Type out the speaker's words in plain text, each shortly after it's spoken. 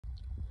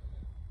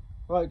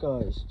Right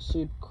guys,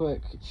 super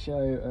quick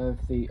show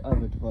of the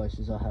other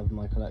devices I have in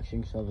my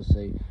collection, because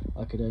obviously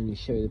I could only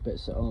show the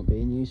bits that aren't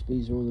being used.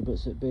 These are all the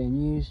bits that are being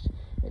used.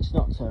 It's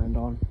not turned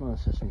on, none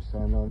of the system's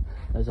turned on.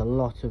 There's a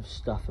lot of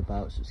stuff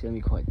about, so it's going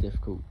to be quite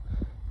difficult.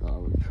 I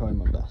will try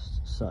my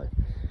best. So,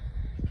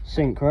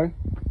 Synchro,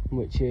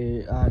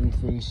 and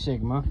the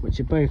Sigma, which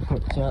are both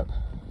hooked up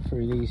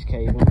through these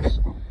cables.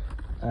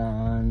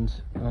 And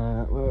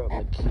where are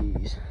my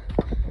keys?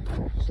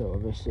 So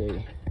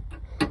obviously,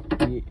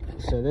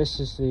 so this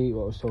is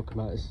what I was talking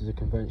about. This is a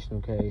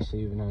conventional KAC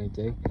with an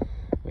LED,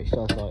 which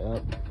does light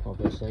up,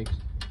 obviously, 'cause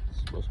this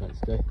is what it's meant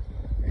to do.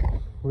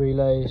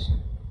 Relays,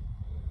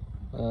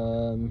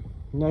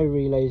 no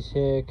relays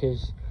here,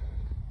 because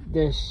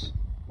this,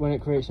 when it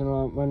creates an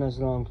alarm, when there's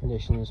an alarm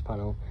condition in this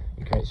panel,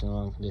 it creates an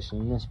alarm condition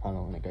in this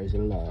panel, and it goes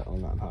alert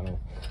on that panel.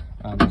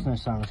 There's no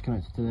sound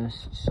connected to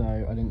this, so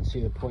I didn't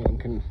see the point in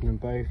connecting them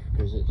both,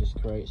 because it just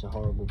creates a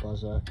horrible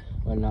buzzer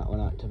when that one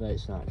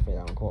activates, and I activate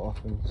that one quite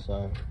often,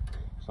 so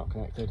it's not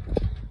connected.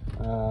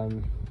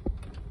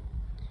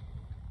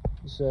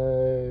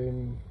 So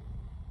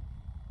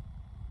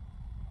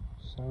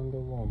Sounder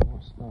 1,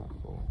 what's that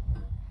for?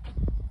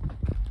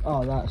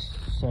 Oh, that's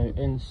so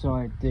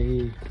inside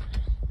the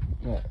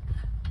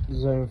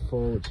zone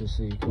 4, which is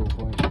the cool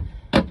point.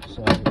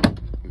 So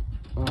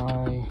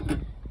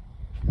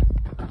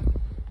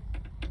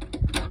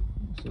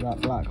that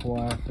black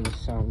wire for the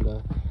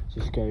sounder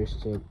just goes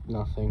to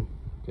nothing,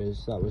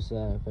 because that was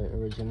there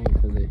originally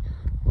for the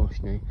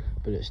Roshni,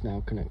 but it's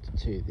now connected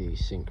to the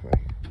Synchro.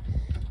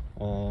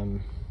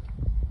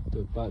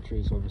 The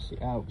battery's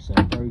obviously out, so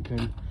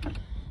broken.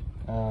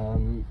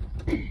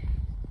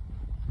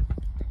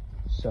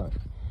 So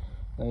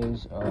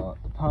those are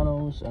the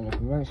panels and a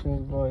conventional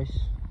device.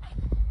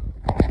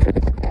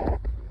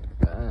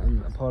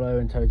 Apollo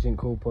Intelligent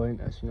Call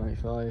Point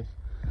SP95.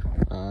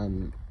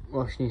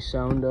 Roshni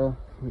sounder,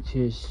 which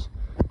is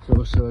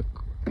also a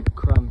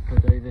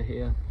Cranford over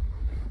here.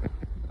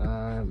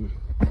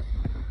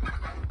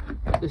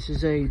 This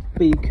is a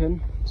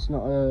beacon. It's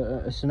not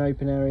it's an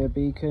open area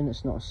beacon.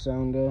 It's not a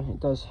sounder.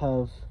 It does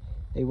have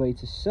a way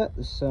to set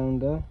the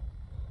sounder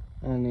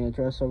and the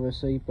address,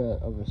 obviously,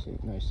 but obviously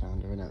no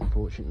sounder in it,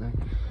 unfortunately.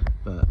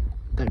 But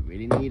don't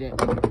really need it.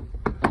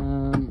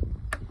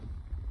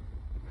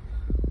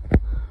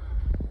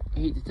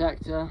 Heat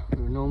detector with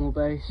a normal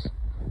base.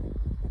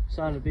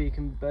 Sounder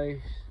beacon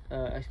base,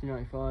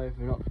 SP95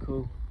 with an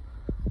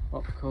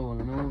optical on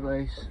a normal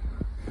base.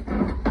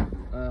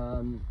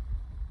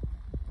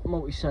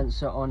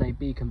 Multi-sensor on a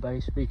beacon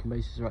base. Beacon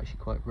bases are actually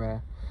quite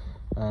rare.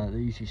 They're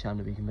usually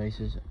sounder beacon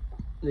bases.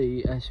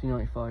 The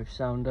SP95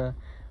 sounder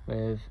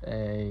with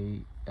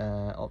a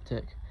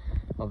optic.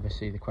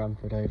 Obviously the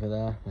Cranford over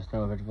there. There's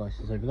no other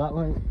devices over that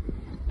way.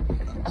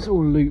 That's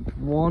all loop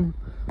 1.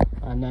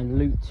 And then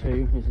loop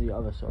 2 is the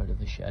other side of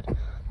the shed,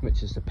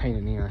 which is the pain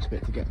in the ass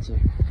bit to get to.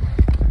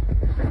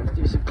 Let's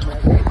do some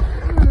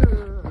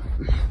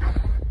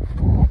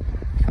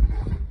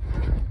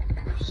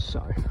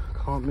So,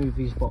 can't move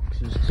these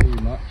boxes too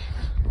much,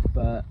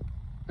 but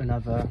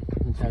another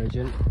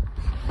Intelligent.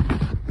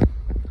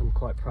 I'm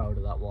quite proud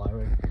of that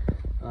wiring.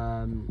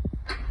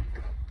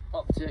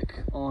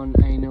 Optic on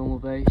a normal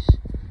base,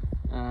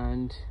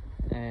 and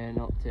an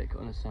optic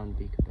on a sound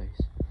beacon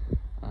base.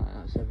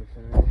 That's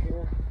everything over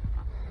here.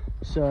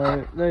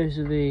 So those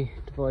are the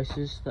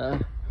devices that are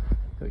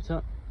hooked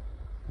up.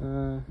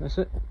 That's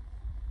it.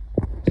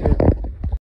 See ya.